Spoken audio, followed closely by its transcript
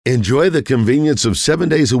Enjoy the convenience of 7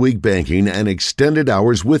 days a week banking and extended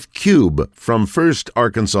hours with Cube from First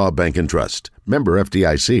Arkansas Bank and Trust. Member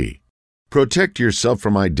FDIC. Protect yourself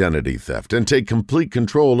from identity theft and take complete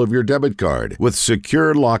control of your debit card with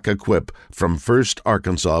Secure Lock Equip from First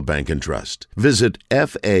Arkansas Bank and Trust. Visit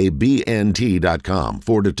FABNT.com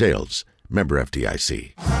for details. Member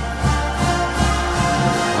FDIC.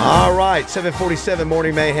 All right, 747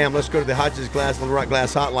 Morning Mayhem. Let's go to the Hodges Glass, Little Rock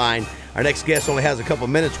Glass Hotline. Our next guest only has a couple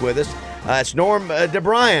minutes with us. It's Norm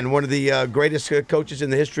DeBriyn, one of the greatest coaches in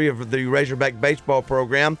the history of the Razorback baseball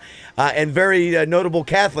program, and very notable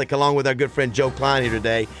Catholic, along with our good friend Joe Klein here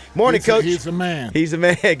today. Morning, Coach. He's a man. He's a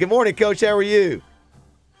man. Good morning, Coach. How are you?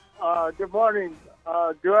 Good morning.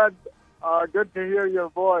 Good. Good to hear your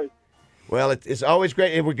voice. Well, it's always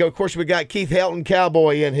great. And of course, we got Keith Helton,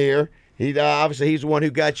 Cowboy, in here. Obviously, he's the one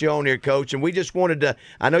who got you on here, Coach. And we just wanted to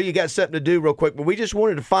 – I know you got something to do real quick, but we just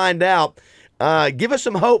wanted to find out. Give us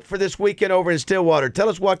some hope for this weekend over in Stillwater. Tell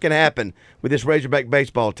us what can happen with this Razorback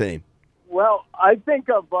baseball team. Well, I think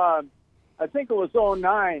it was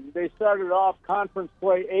 2009. They started off conference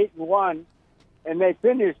play 8-1, and they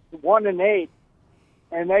finished 1-8,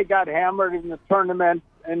 and they got hammered in the tournament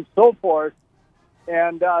and so forth.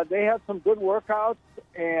 And they had some good workouts,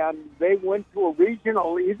 and they went to a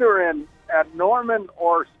regional either at Norman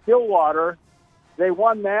or Stillwater. They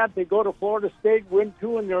won that. They go to Florida State, win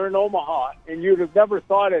 2, and they're in Omaha. And you'd have never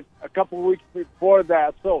thought it a couple of weeks before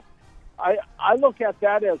that. So I look at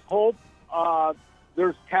that as hope.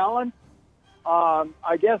 There's talent.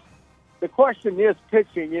 I guess the question is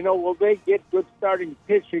pitching. You know, will they get good starting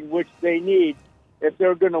pitching, which they need if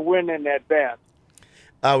they're going to win in advance?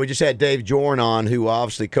 We just had Dave Jorn on, who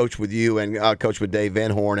obviously coached with you and coached with Dave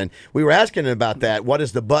Van Horn, and we were asking him about that. What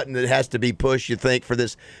is the button that has to be pushed, you think, for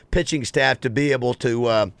this pitching staff to be able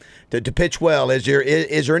to pitch well? Is there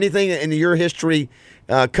anything in your history,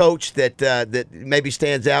 Coach, that maybe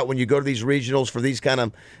stands out when you go to these regionals for these kind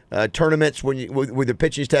of tournaments with the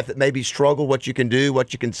pitching staff that maybe struggle? What you can do,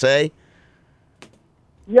 what you can say?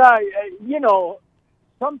 Yeah, you know,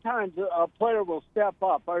 sometimes a player will step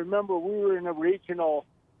up. I remember we were in a regional,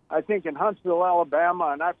 I think in Huntsville, Alabama,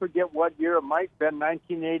 and I forget what year. It might have been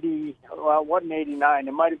 1980. Well, it wasn't 89.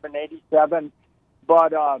 It might have been 87.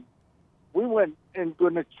 But we went and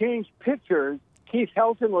going to change pitchers. Keith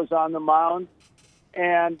Helton was on the mound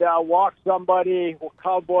and walked somebody. Well,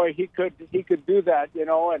 Cowboy, he could do that, you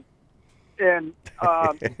know. And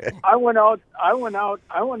I went out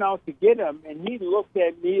to get him, and he looked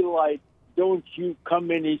at me like, "Don't you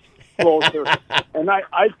come any closer." And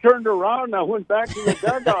I turned around and I went back to the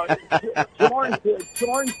dugout.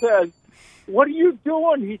 Jorn said, "What are you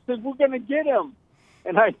doing?" He said, "We're going to get him."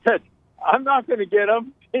 And I said, "I'm not going to get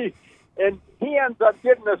him." And he ends up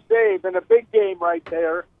getting a save in a big game right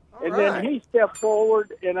there. Then he stepped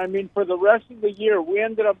forward. And, I mean, for the rest of the year, we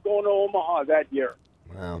ended up going to Omaha that year.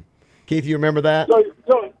 Wow. Keith, you remember that?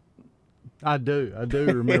 So I do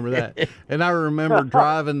remember that. And I remember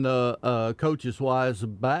driving the coach's wives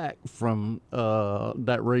back from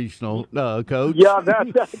that regional, Coach. Yeah,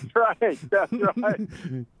 that's right. That's right.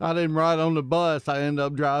 I didn't ride on the bus. I ended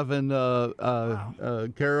up driving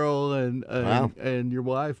Carol and your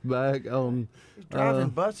wife back on. Driving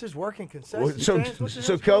buses, working concession stands.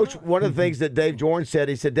 So, Coach, one of the things that Dave Jorn said,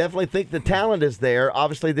 he said, definitely think the talent is there.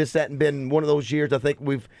 Obviously, this hadn't been one of those years I think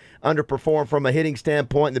we've underperformed from a hitting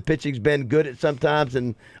standpoint, and the pitching's been good at sometimes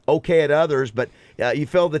and okay at others, but you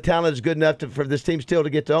feel the talent is good enough for this team still to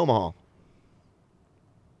get to Omaha.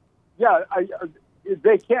 Yeah,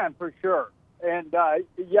 they can for sure. And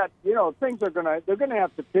yet, you know, they're gonna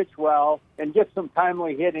have to pitch well and get some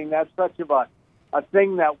timely hitting. That's such of a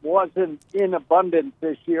thing that wasn't in abundance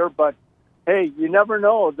this year. But hey, you never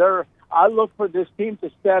know. I look for this team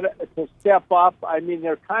to step up. I mean,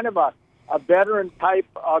 they're kind of a veteran type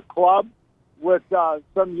club with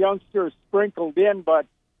some youngsters sprinkled in, but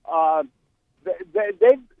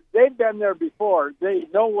they've been there before. They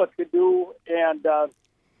know what to do, and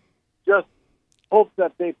just hope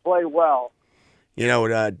that they play well. You know,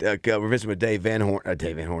 we're visiting with Norm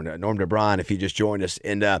DeBriyn, if he just joined us.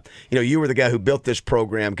 And, you know, you were the guy who built this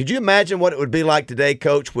program. Could you imagine what it would be like today,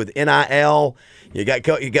 Coach, with NIL? You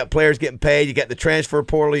got players getting paid. You got the transfer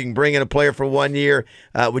portal. You can bring in a player for 1 year.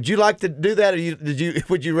 Would you like to do that, or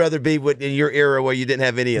would you rather be in your era where you didn't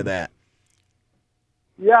have any of that?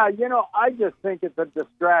 Yeah, you know, I just think it's a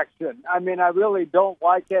distraction. I mean, I really don't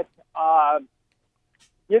like it.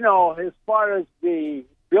 You know, as far as the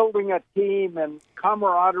building a team and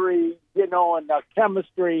camaraderie, you know, and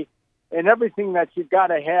chemistry and everything that you got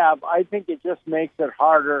to have, I think it just makes it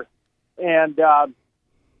harder. And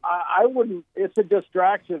I wouldn't. It's a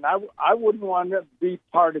distraction. I wouldn't want to be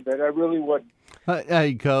part of it. I really wouldn't.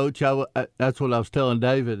 Hey, Coach, that's what I was telling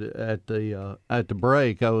David at the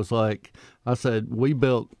break. I said we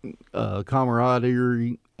built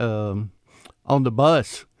camaraderie on the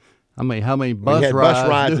bus. I mean, how many bus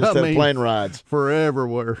rides instead of plane rides for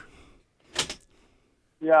everywhere?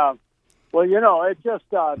 Yeah, well, it's just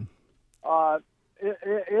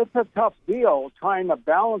it's a tough deal trying to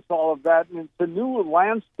balance all of that, and it's a new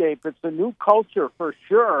landscape. It's a new culture for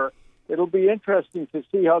sure. It'll be interesting to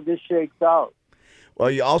see how this shakes out.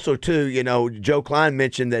 Well, you also too, Joe Klein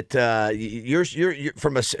mentioned that you're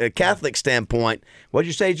from a Catholic standpoint. What'd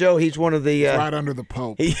you say, Joe? He's one of the right under the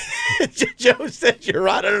Pope. Joe said you're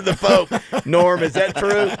right under the Pope. Norm, is that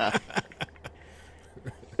true?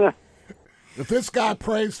 If this guy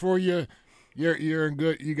prays for you, you're in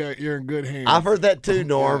good. You're in good hands. I've heard that too,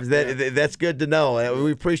 Norm. That's good to know.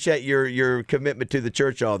 We appreciate your commitment to the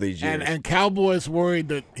church all these years. And Cowboy's worried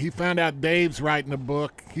that he found out Dave's writing a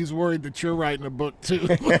book. He's worried that you're writing a book too.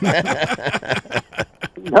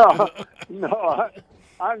 No,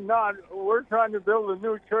 I'm not. We're trying to build a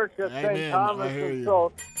new church at St. Thomas, and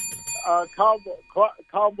so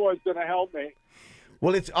Cowboy's going to help me.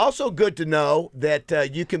 Well, it's also good to know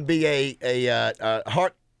that you can be a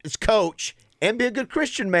Hearts coach and be a good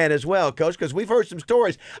Christian man as well, Coach, because we've heard some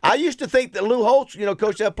stories. I used to think that Lou Holtz,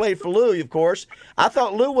 Coach, I played for Lou, of course. I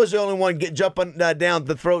thought Lou was the only one jumping down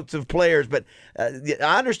the throats of players, but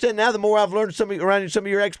I understand now the more I've learned around some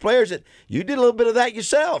of your ex-players that you did a little bit of that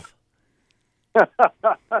yourself.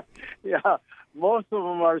 Yeah. Most of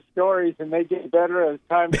them are stories, and they get better as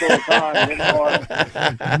time goes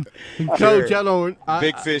on. Coach, I don't.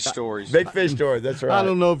 Big fish stories. Big fish stories. That's right. I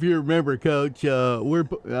don't know if you remember, Coach.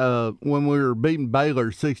 When we were beating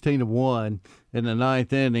Baylor 16-1 in the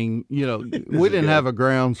ninth inning, we didn't have a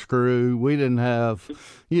ground screw. We didn't have,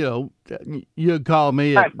 you'd call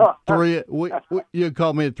me at 3. You'd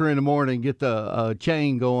call me at 3 in the morning, get the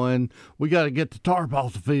chain going. We got to get the tarp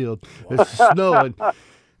off the field. It's snowing.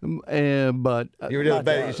 But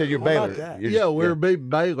you said you're Baylor. We were beating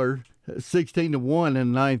Baylor 16-1 in the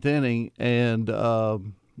ninth inning, and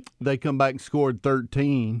they come back and scored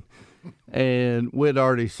 13, and we'd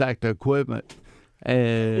already sacked the equipment.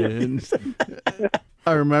 And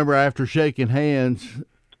I remember after shaking hands,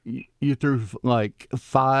 you threw like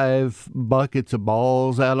 5 buckets of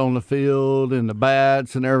balls out on the field and the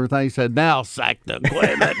bats and everything. You said, "Now sack the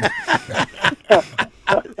equipment."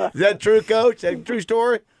 Is that true, Coach? Is that a true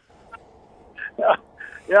story?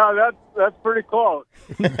 Yeah, that's pretty close.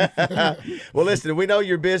 Well, listen, we know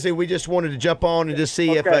you're busy. We just wanted to jump on and just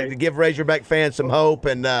see if to give Razorback fans some hope.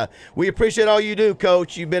 And we appreciate all you do,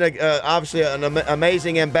 Coach. You've been obviously an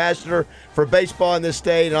amazing ambassador for baseball in this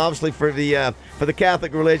state, and obviously for the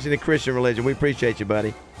Catholic religion and Christian religion. We appreciate you,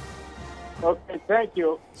 buddy. Okay, thank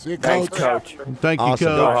you. See you, Thanks, Coach. Coach. Thank you, Awesome.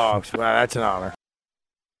 Coach. Go Hogs. Wow, that's an honor.